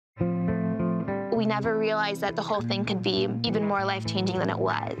we never realized that the whole thing could be even more life-changing than it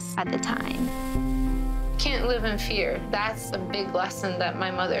was at the time. Can't live in fear. That's a big lesson that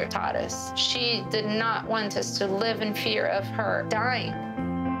my mother taught us. She did not want us to live in fear of her dying.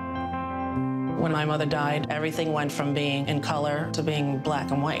 When my mother died, everything went from being in color to being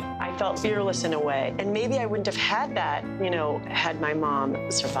black and white. I felt fearless in a way, and maybe I wouldn't have had that, had my mom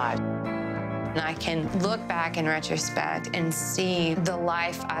survived. I can look back in retrospect and see the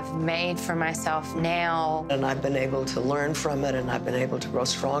life I've made for myself now. And I've been able to learn from it, and I've been able to grow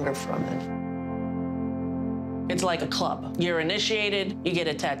stronger from it. It's like a club. You're initiated, you get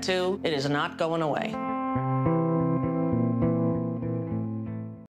a tattoo, it is not going away.